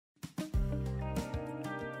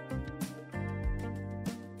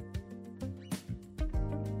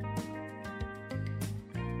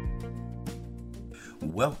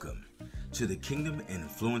Welcome to the Kingdom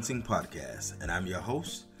Influencing Podcast, and I'm your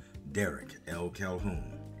host, Derek L.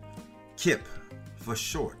 Calhoun. KIP, for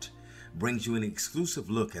short, brings you an exclusive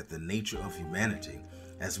look at the nature of humanity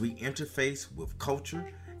as we interface with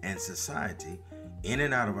culture and society in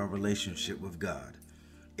and out of our relationship with God.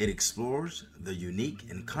 It explores the unique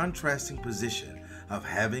and contrasting position of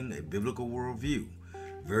having a biblical worldview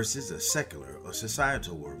versus a secular or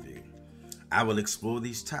societal worldview. I will explore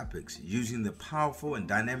these topics using the powerful and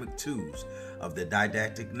dynamic tools of the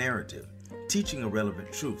didactic narrative, teaching a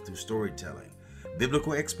relevant truth through storytelling,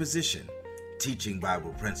 biblical exposition, teaching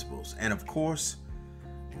Bible principles, and of course,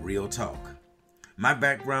 real talk. My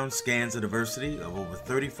background scans the diversity of over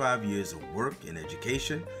 35 years of work in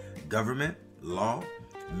education, government, law,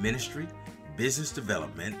 ministry, business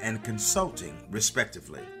development, and consulting,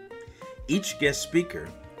 respectively. Each guest speaker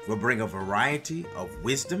will bring a variety of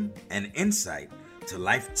wisdom and insight to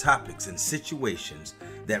life topics and situations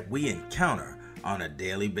that we encounter on a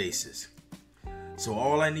daily basis. So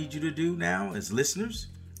all I need you to do now as listeners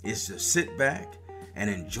is to sit back and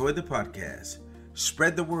enjoy the podcast.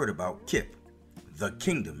 Spread the word about KIP, the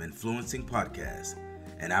Kingdom Influencing Podcast.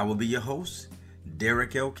 And I will be your host,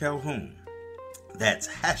 Derek L. Calhoun. That's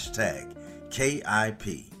hashtag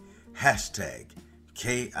KIP, hashtag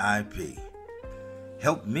KIP.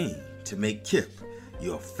 Help me to make KIP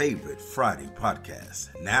your favorite Friday podcast.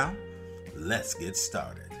 Now, let's get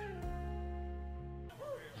started.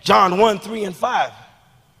 John 1, 3, and 5.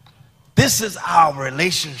 This is our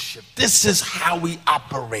relationship. This is how we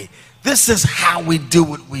operate. This is how we do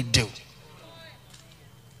what we do.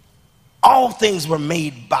 All things were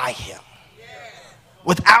made by him.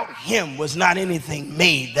 Without him was not anything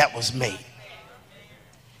made that was made.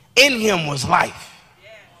 In him was life,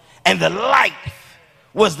 and the light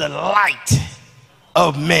was the light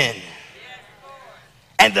of men.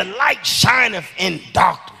 And the light shineth in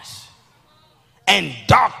darkness, and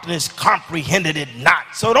darkness comprehended it not.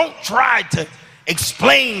 So don't try to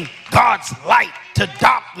explain God's light to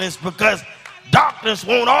darkness, because darkness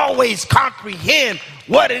won't always comprehend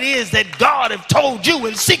what it is that God have told you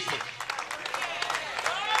in secret.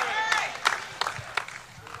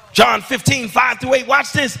 John 15, 5 through 8.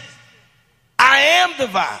 Watch this. I am the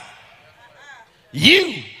vine.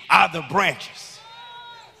 You are the branches.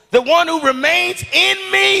 The one who remains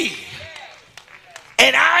in me,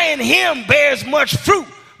 and I in him, bears much fruit,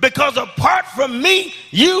 because apart from me,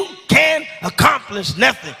 you can accomplish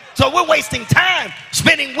nothing. So we're wasting time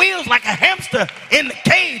spinning wheels like a hamster in the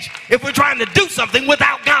cage if we're trying to do something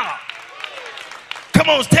without God. Come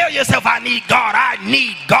on, tell yourself, I need God. I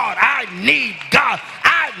need God. I need God.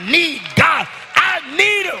 I need God. I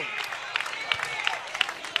need him.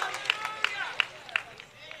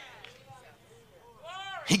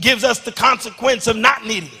 He gives us the consequence of not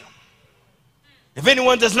needing him. If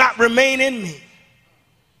anyone does not remain in me,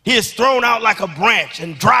 he is thrown out like a branch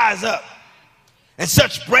and dries up. And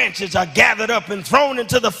such branches are gathered up and thrown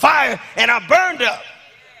into the fire and are burned up.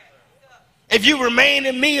 If you remain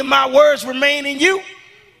in me and my words remain in you,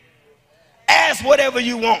 ask whatever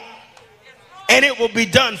you want, and it will be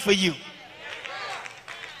done for you.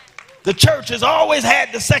 The church has always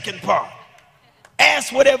had the second part.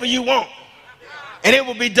 Ask whatever you want, and it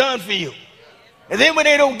will be done for you. And then when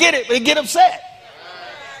they don't get it, they get upset.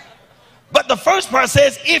 But the first part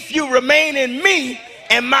says, if you remain in me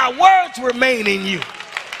and my words remain in you.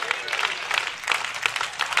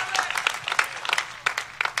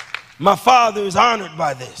 My Father is honored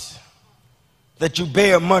by this, that you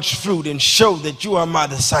bear much fruit and show that you are my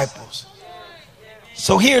disciples.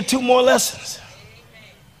 So here are two more lessons.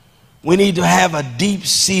 We need to have a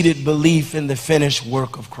deep-seated belief in the finished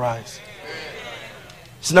work of Christ.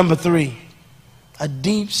 It's number 3, a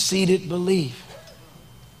deep-seated belief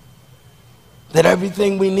that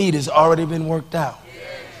everything we need has already been worked out.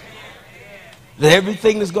 That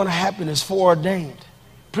everything that's going to happen is foreordained,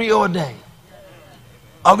 preordained.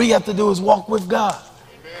 All we have to do is walk with God.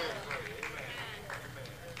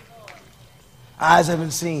 Eyes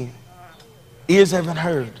haven't seen, ears haven't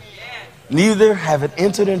heard, neither have it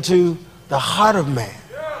entered into the heart of man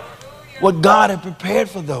what God had prepared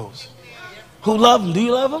for those who love him. Do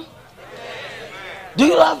you love him? Do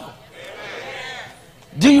you love him?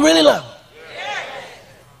 Do you really love him?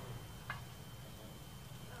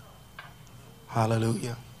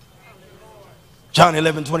 Hallelujah. John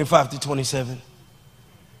 11, 25 through 27.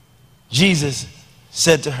 Jesus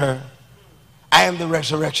said to her, I am the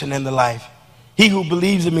resurrection and the life. He who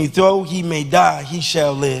believes in me, though he may die, he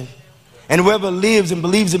shall live. And whoever lives and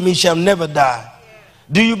believes in me shall never die.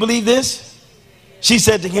 Do you believe this? She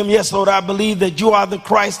said to him, yes, Lord, I believe that you are the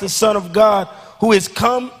Christ, the Son of God, who is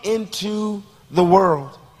come into the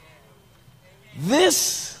world.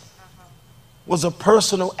 This was a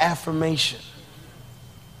personal affirmation.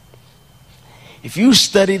 If you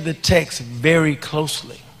study the text very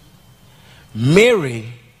closely,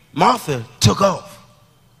 Martha took off.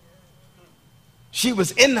 She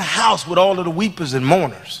was in the house with all of the weepers and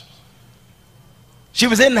mourners. She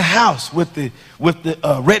was in the house with the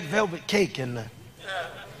red velvet cake and the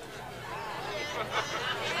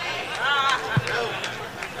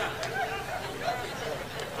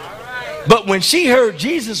But when she heard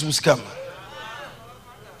Jesus was coming,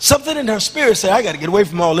 something in her spirit said, I got to get away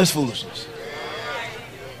from all this foolishness.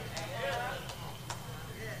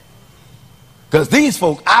 Because these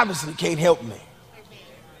folk obviously can't help me.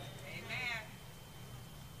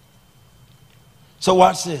 So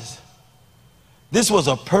watch this. This was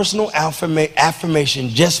a personal affirmation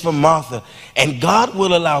just for Martha. And God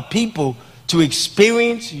will allow people to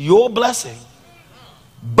experience your blessing,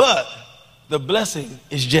 but the blessing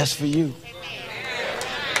is just for you.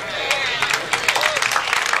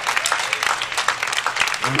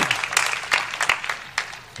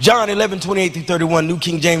 John 11:28-31, New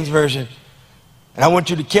King James Version. And I want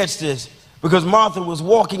you to catch this, because Martha was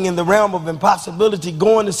walking in the realm of impossibility,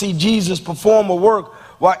 going to see Jesus perform a work,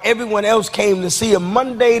 while everyone else came to see a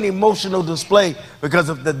mundane emotional display because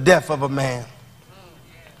of the death of a man.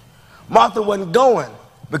 Martha wasn't going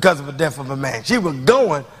because of the death of a man. She was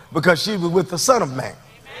going because she was with the Son of Man.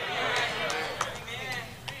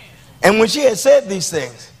 And when she had said these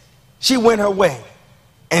things, she went her way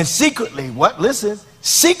and secretly,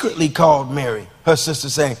 secretly called Mary, her sister,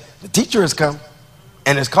 saying, the teacher has come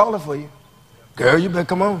and is calling for you. Girl, you better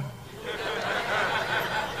come on.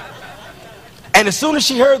 And as soon as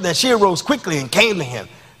she heard that, she arose quickly and came to him.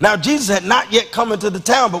 Now Jesus had not yet come into the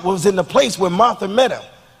town, but was in the place where Martha met him.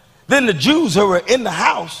 Then the Jews who were in the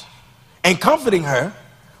house and comforting her,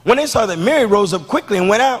 when they saw that Mary rose up quickly and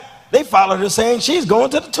went out, they followed her, saying, she's going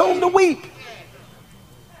to the tomb to weep.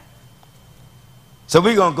 So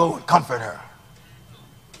we're going to go and comfort her.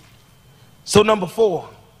 So number 4,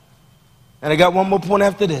 and I got one more point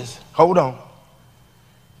after this. Hold on.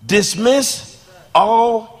 Dismiss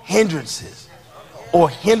all hindrances or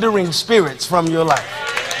hindering spirits from your life.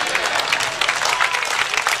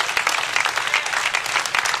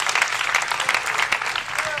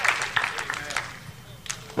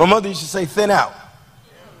 My mother used to say, thin out.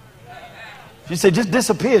 She said, just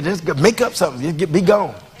disappear, just make up something, just be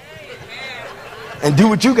gone. And do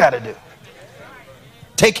what you got to do.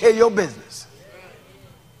 Take care of your business.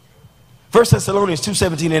 1 Thessalonians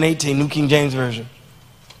 2:17 and 18, New King James Version.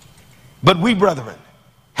 But we, brethren,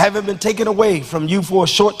 having been taken away from you for a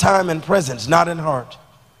short time in presence, not in heart,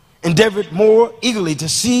 endeavored more eagerly to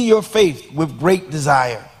see your faith with great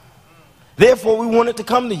desire. Therefore we wanted to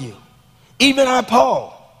come to you, even I,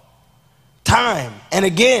 Paul, time and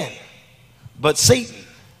again, but Satan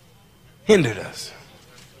hindered us.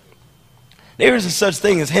 There is a such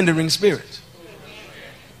thing as hindering spirits.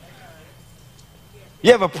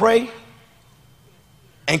 You ever pray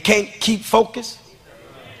and can't keep focus?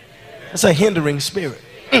 That's a hindering spirit.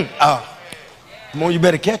 Come on, you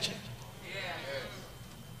better catch it.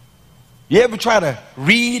 You ever try to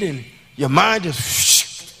read and your mind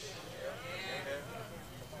just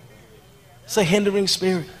it's a hindering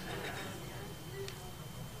spirit.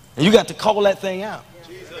 And you got to call that thing out.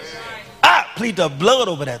 I plead the blood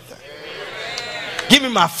over that thing. Give me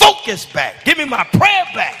my focus back. Give me my prayer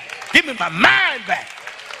back. Give me my mind back.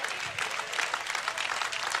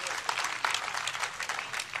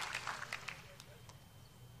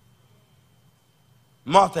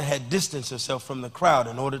 Martha had distanced herself from the crowd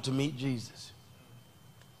in order to meet Jesus.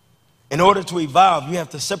 In order to evolve, you have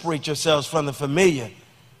to separate yourselves from the familiar,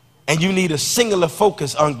 and you need a singular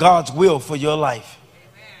focus on God's will for your life.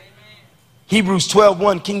 Hebrews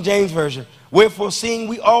 12:1, King James Version. Wherefore, seeing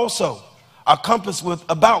we also are compassed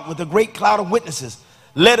about with a great cloud of witnesses,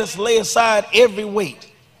 let us lay aside every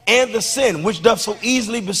weight and the sin which doth so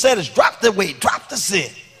easily beset us. Drop the weight, drop the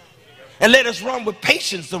sin, and let us run with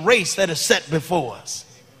patience the race that is set before us.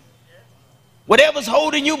 Whatever's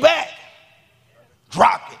holding you back,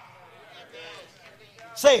 drop it.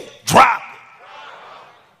 Say it, drop it.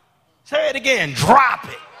 Say it again, drop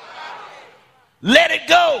it. Let it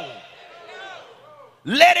go.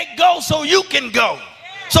 Let it go so you can go,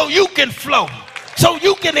 so you can flow, so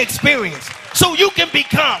you can experience, so you can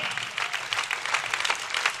become.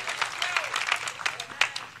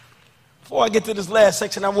 Before I get to this last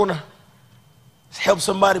section, I want to help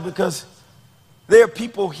somebody, because there are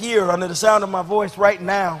people here under the sound of my voice right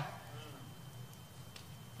now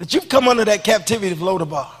that you've come under that captivity of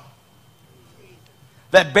Lodabar,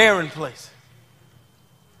 that barren place.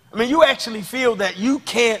 I mean, you actually feel that you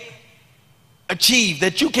can't achieve,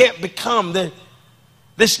 that you can't become, that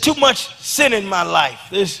there's too much sin in my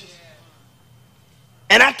life.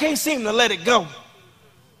 And I can't seem to let it go.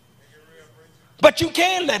 But you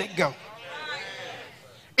can let it go.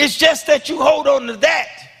 It's just that you hold on to that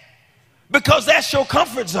because that's your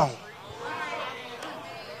comfort zone.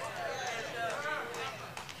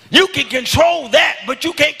 You can control that, but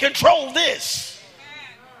you can't control this.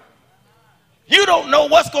 You don't know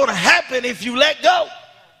what's going to happen if you let go.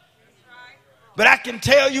 But I can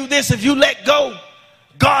tell you this, if you let go,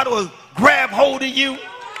 God will grab hold of you.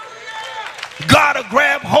 God will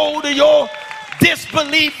grab hold of your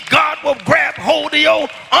disbelief. God will grab hold of your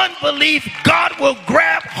unbelief. God will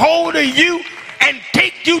grab hold of you and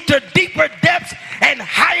take you to deeper depths and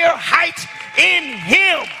higher heights in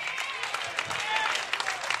Him.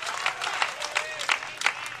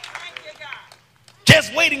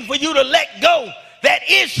 Just waiting for you to let go that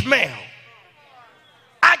Ishmael.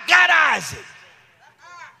 I got Isaac.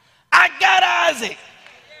 I got Isaac.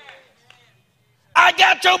 I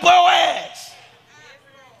got your Boaz.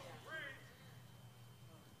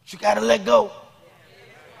 You got to let go.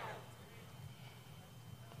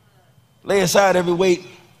 Lay aside every weight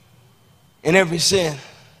and every sin.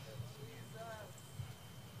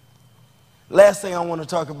 Last thing I want to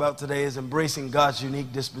talk about today is embracing God's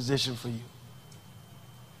unique disposition for you.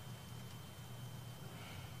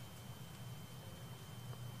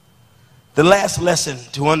 The last lesson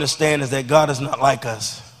to understand is that God is not like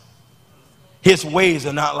us. His ways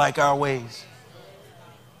are not like our ways.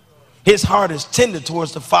 His heart is tender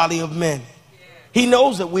towards the folly of men. He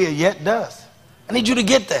knows that we are yet dust. I need you to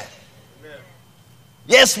get that.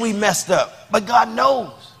 Yes, we messed up, but God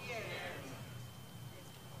knows.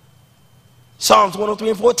 Psalms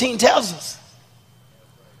 103:14 tells us.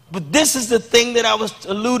 But this is the thing that I was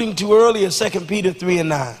alluding to earlier, 2 Peter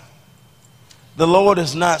 3:9. The Lord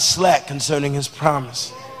is not slack concerning His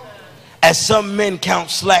promise, as some men count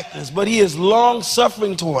slackness, but He is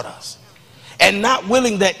long-suffering toward us, and not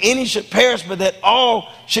willing that any should perish, but that all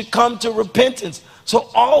should come to repentance. So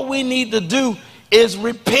all we need to do is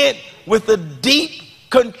repent with a deep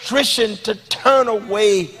contrition to turn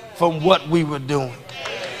away from what we were doing.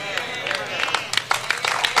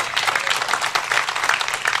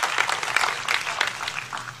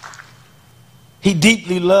 He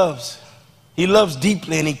deeply loves. He loves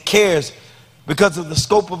deeply, and He cares because of the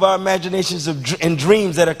scope of our imaginations and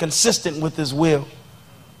dreams that are consistent with His will.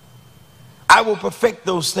 I will perfect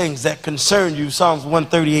those things that concern you, Psalms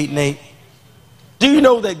 138:8. Do you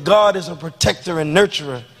know that God is a protector and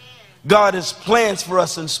nurturer? God has plans for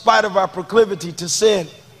us in spite of our proclivity to sin.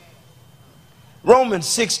 Romans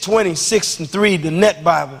 6:26-3, the Net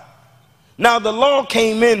Bible. Now the law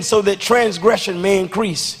came in so that transgression may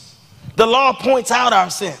increase. The law points out our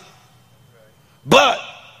sin. But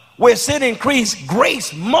where sin increased,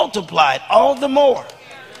 grace multiplied all the more.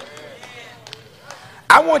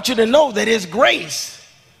 I want you to know that His grace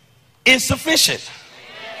is sufficient.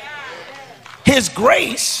 His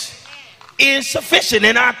grace is sufficient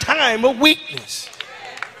in our time of weakness.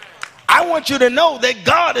 I want you to know that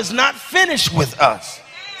God is not finished with us.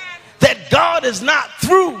 That God is not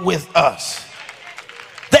through with us.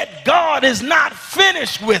 That God is not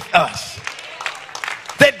finished with us.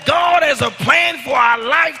 That God has a plan for our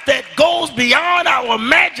life that goes beyond our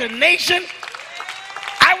imagination.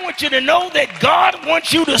 I want you to know that God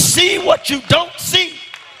wants you to see what you don't see.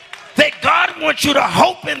 That God wants you to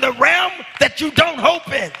hope in the realm that you don't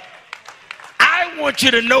hope in. I want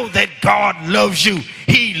you to know that God loves you.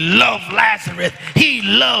 He loved Lazarus. He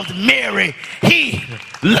loved Mary. He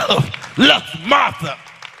loved Martha.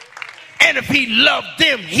 And if He loved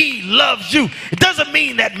them, He loves you. It doesn't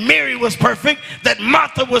mean that Mary was perfect, that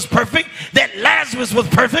Martha was perfect, that Lazarus was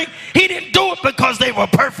perfect. He didn't do it because they were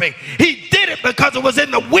perfect. He did it because it was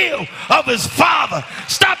in the will of His Father.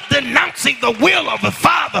 Stop denouncing the will of the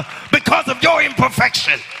Father because of your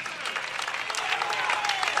imperfection.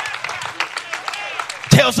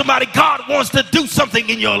 Tell somebody God wants to do something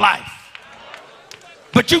in your life.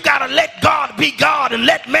 But you got to let God be God and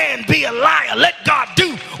let man be a liar. Let God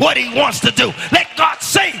do what He wants to do. Let God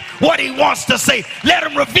say what He wants to say. Let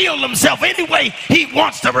Him reveal Himself any way He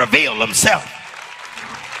wants to reveal Himself.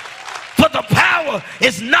 But the power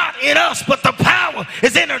is not in us, but the power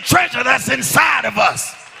is in a treasure that's inside of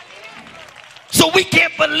us. So we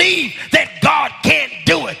can't believe that God can't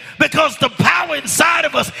do it because the power inside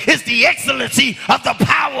of us is the excellency of the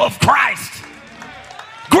power of Christ.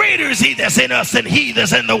 Greater is He that's in us than he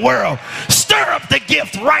that's in the world. Stir up the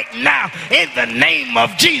gift right now in the name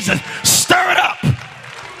of Jesus. Stir it up.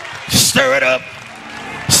 Stir it up.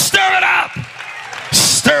 Stir it up.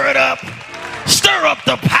 Stir stir it up. Stir up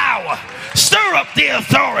the power. Stir up the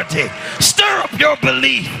authority. Stir up your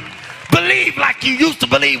belief. Believe like you used to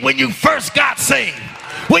believe when you first got saved.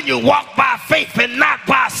 When you walk by faith and not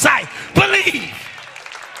by sight. Believe.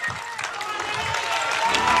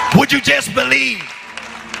 Would you just believe?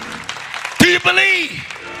 Do you believe?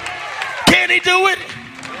 Can he do it?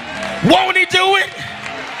 Won't he do it?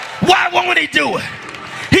 Why won't he do it?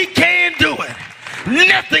 He can do it.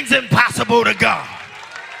 Nothing's impossible to God.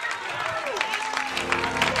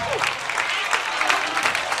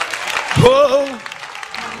 Oh,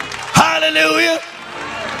 hallelujah.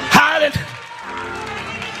 Hallelujah.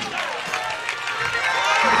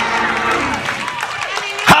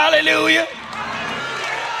 Hallelujah.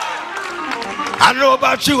 I don't know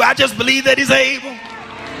about you. I just believe that he's able.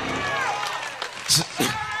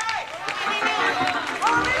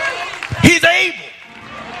 He's able.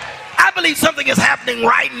 I believe something is happening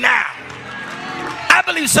right now. I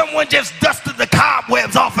believe someone just dusted the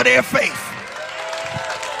cobwebs off of their faith.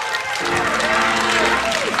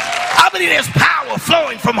 I believe there's power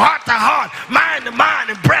flowing from heart to heart, mind to mind,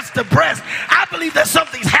 and breast to breast. I believe that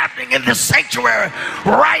something's happening in this sanctuary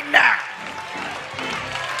right now.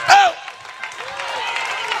 Oh!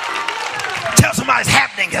 Tell somebody it's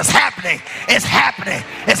happening, it's happening, it's happening,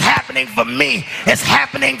 it's happening for me, it's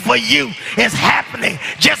happening for you, it's happening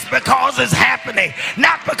just because it's happening.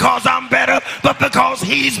 Not because I'm better, but because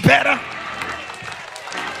he's better.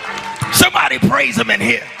 Somebody praise him in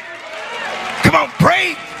here. Come on,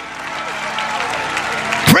 praise.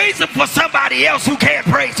 Praise him for somebody else who can't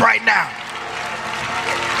praise right now.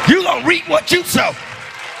 You're going to reap what you sow.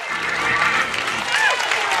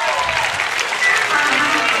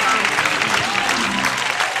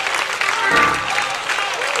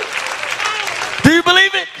 Do you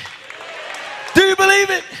believe it? Do you believe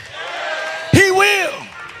it? He will.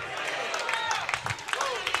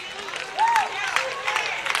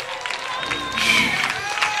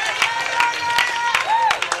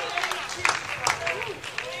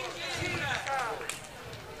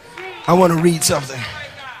 I want to read something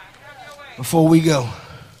before we go.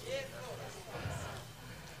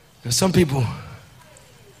 Because some people,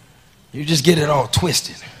 you just get it all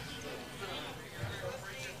twisted.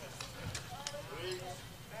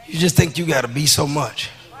 You just think you got to be so much.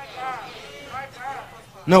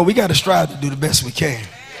 No, we got to strive to do the best we can.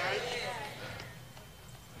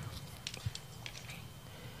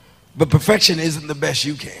 But perfection isn't the best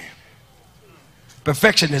you can.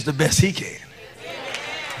 Perfection is the best he can.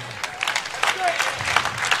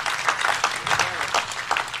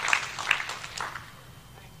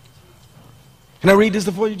 Can I read this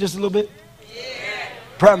for you just a little bit? Yeah.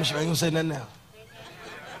 Promise you, I ain't gonna say nothing else.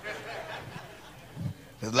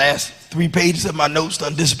 The last 3 pages of my notes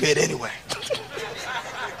done disappeared anyway.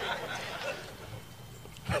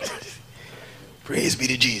 Praise be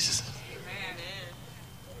to Jesus.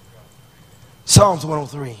 Psalms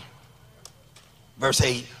 103, verse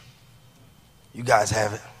 8. You guys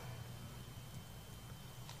have it.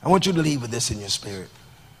 I want you to leave with this in your spirit.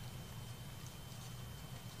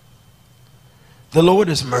 The Lord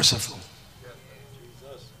is merciful.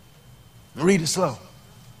 Read it slow.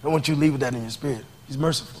 I want you to leave with that in your spirit. He's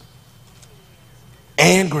merciful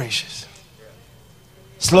and gracious.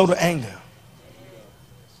 Slow to anger.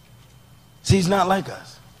 See, he's not like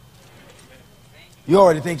us. You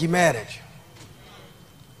already think he's mad at you.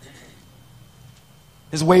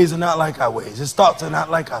 His ways are not like our ways. His thoughts are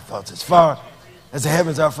not like our thoughts. As far as the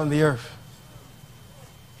heavens are from the earth.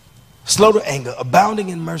 Slow to anger, abounding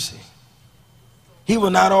in mercy. He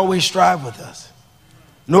will not always strive with us,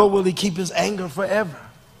 nor will he keep his anger forever.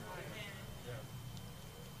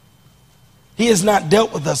 He has not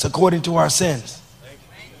dealt with us according to our sins.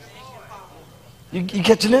 You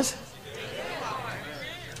catching this?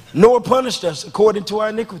 Nor punished us according to our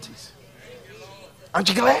iniquities. Aren't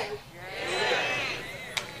you glad?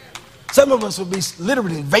 Some of us will be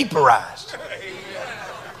literally vaporized.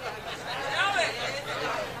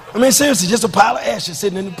 I mean, seriously, just a pile of ashes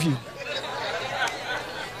sitting in the pew.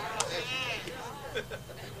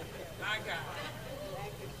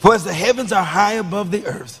 For as the heavens are high above the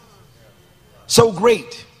earth, so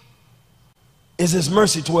great is his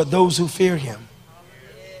mercy toward those who fear him.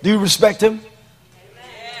 Do you respect him?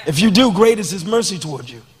 If you do, great is his mercy toward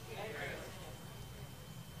you.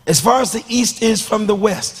 As far as the east is from the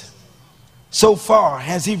west, so far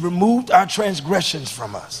has he removed our transgressions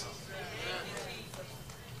from us.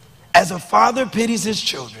 As a father pities his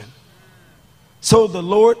children, so the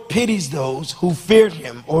Lord pities those who fear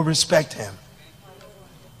him or respect him.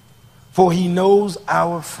 For he knows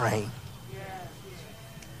our frame.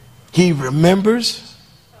 He remembers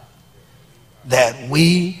that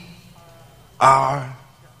we are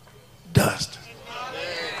dust.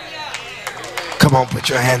 Come on, put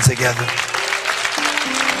your hands together.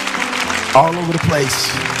 All over the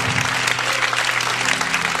place.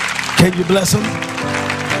 Can you bless them?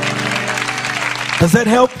 Does that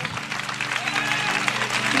help?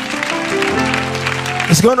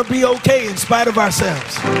 It's going to be okay in spite of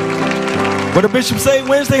ourselves. What the bishop say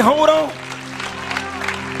Wednesday? Hold on.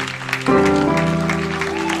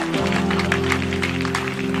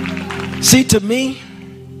 See, to me,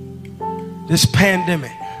 this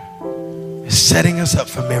pandemic is setting us up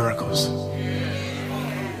for miracles.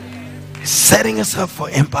 It's setting us up for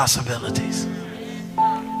impossibilities.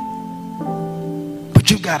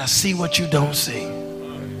 But you got to see what you don't see.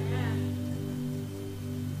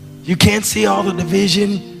 You can't see all the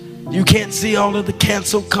division. You can't see all of the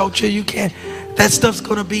cancel culture. You can't. That stuff's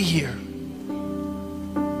going to be here.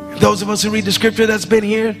 Those of us who read the scripture, that's been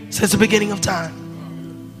here since the beginning of time.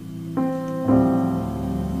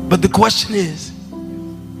 But the question is,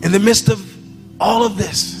 in the midst of all of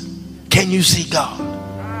this, can you see God?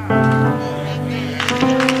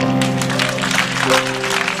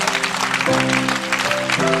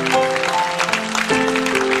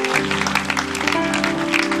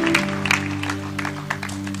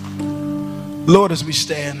 Lord, as we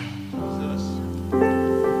stand,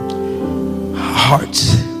 our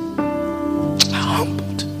hearts are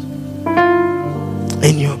humbled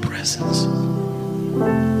in your presence.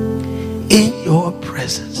 In your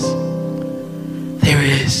presence, there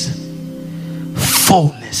is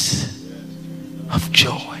fullness of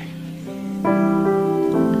joy.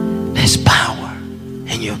 There's power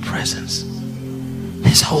in your presence.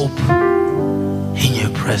 There's hope in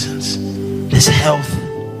your presence. There's health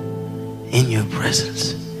in your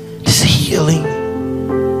presence. There's healing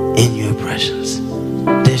in your presence.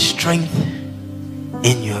 There's strength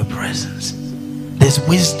in your presence. There's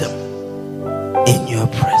wisdom in your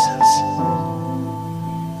presence.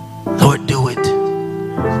 Lord, do it.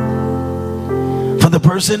 For the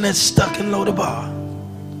person that's stuck in Lodabar,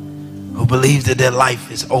 who believes that their life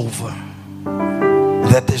is over,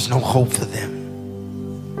 that there's no hope for them,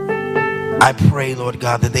 I pray, Lord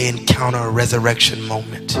God, that they encounter a resurrection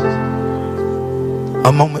moment.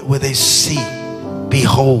 A moment where they see,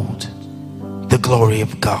 behold, the glory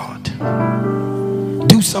of God.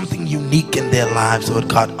 Do something unique in their lives, Lord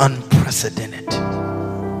God, unprecedented.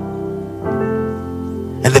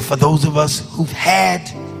 And that for those of us who've had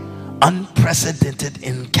unprecedented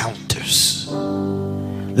encounters,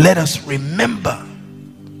 let us remember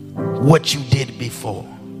what you did before.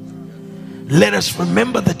 Let us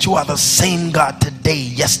remember that you are the same God today,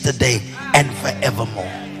 yesterday, and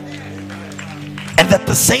forevermore. And that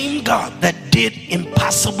the same God that did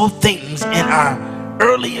impossible things in our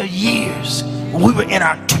earlier years, when we were in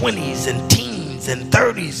our 20s and teens and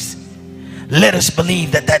 30s, let us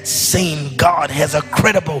believe that that same God has a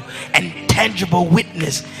credible and tangible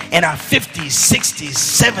witness in our 50s, 60s,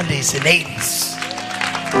 70s, and 80s.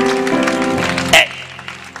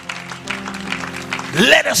 And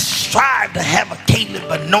let us strive to have a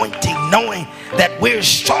Caleb anointing, knowing that we're as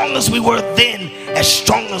strong as we were then, as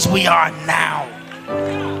strong as we are now.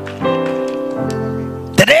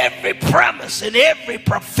 That every promise and every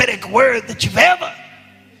prophetic word that you've ever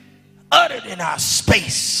uttered in our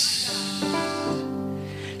space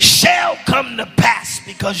shall come to pass,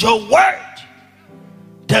 because your word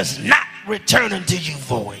does not return unto you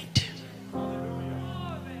void.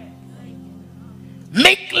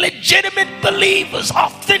 Make legitimate believers,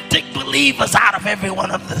 authentic believers out of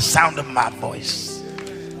everyone under the sound of my voice.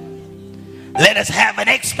 Let us have an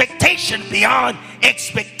expectation beyond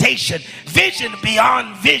expectation, vision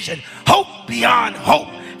beyond vision, hope beyond hope,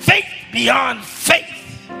 faith beyond faith.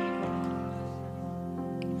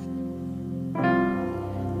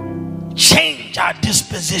 Change our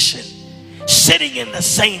disposition, sitting in the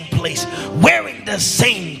same place, wearing the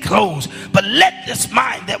same clothes, but let this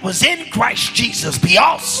mind that was in Christ Jesus be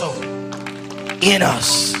also in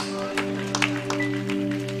us.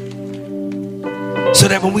 So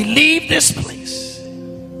that when we leave this place,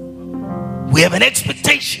 we have an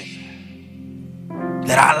expectation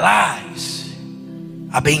that our lives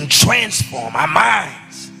are being transformed, our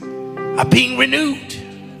minds are being renewed,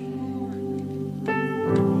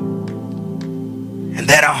 and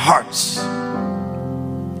that our hearts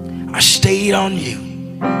are stayed on you.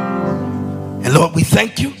 And Lord, we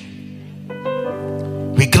thank you,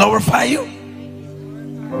 we glorify you,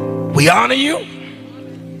 we honor you,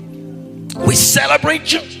 we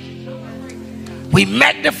celebrate you, we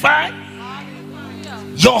magnify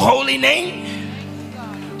your holy name.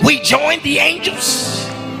 We join the angels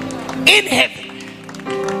in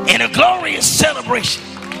heaven in a glorious celebration.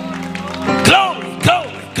 Glory,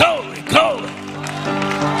 glory, glory, glory.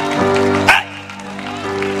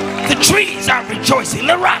 The trees are rejoicing.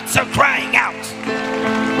 The rocks are crying out.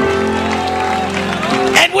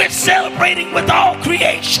 And we're celebrating with all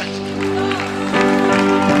creation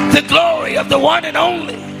the glory of the one and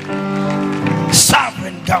only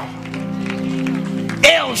sovereign God,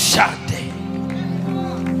 El Shaddai.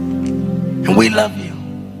 And we love you.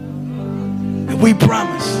 And we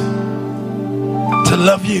promise to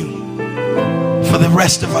love you for the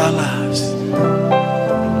rest of our lives.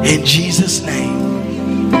 In Jesus' name.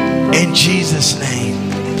 In Jesus'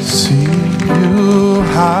 name. See you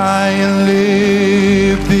high and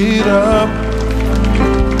lifted up,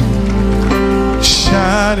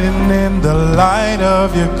 shining in the light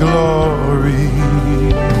of your glory.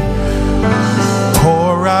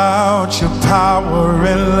 Pour out your power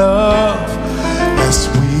and love as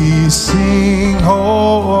we sing,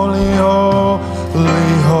 holy,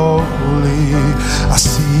 holy, holy. I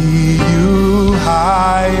see you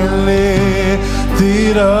high and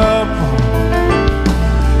lifted up,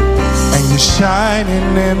 and you're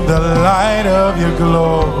shining in the light of your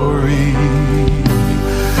glory.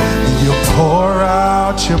 You pour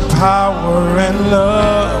out your power and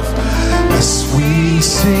love as we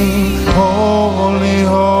sing, holy,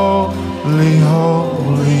 holy,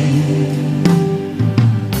 holy.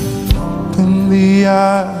 Open the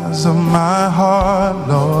eyes of my heart,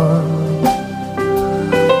 Lord.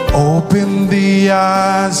 Open the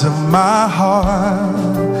eyes of my heart.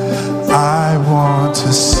 I want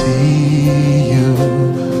to see you.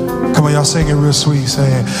 Come on, y'all sing it real sweet.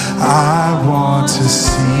 Say it. I want to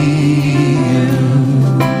see you.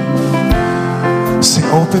 Say,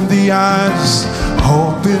 open the eyes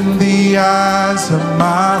of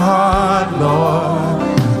my heart,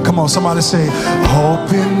 Lord. Come on, somebody say,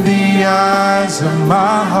 open the eyes of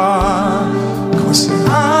my heart. Come on, say,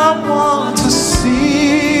 I want to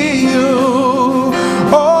see you.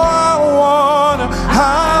 Oh, I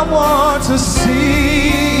want to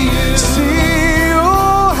see you. See you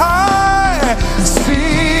high.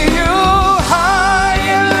 See you high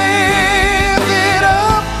and lift it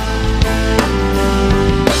up,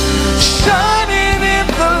 shining in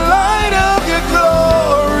the light of your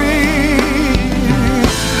glory.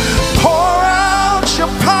 Pour out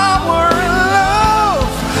your power and love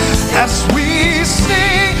as we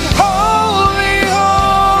sing, holy,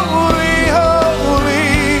 holy,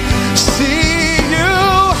 holy. See you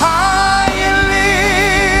high and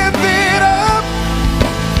lift it up,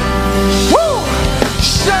 woo,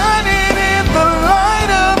 shining in the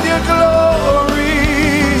light of your glory.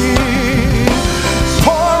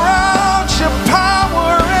 Pour out your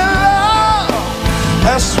power and love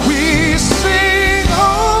as we sing,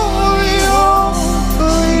 holy,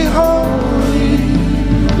 holy,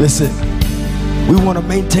 holy. Listen, we want to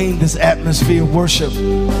maintain this atmosphere of worship.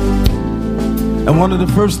 And one of the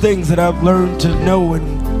first things that I've learned to know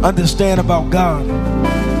and understand about God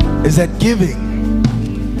is that giving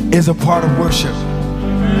is a part of worship.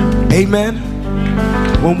 Amen.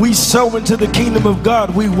 When we sow into the kingdom of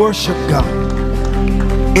God, we worship God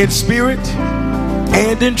in spirit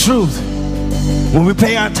and in truth. When we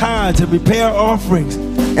pay our tithes and we pay our offerings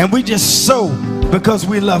and we just sow because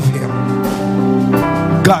we love Him,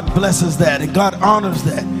 God blesses that and God honors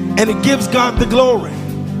that, and it gives God the glory.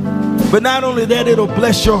 But not only that, it'll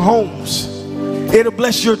bless your homes. It'll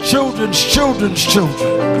bless your children's children's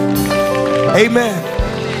children. Amen.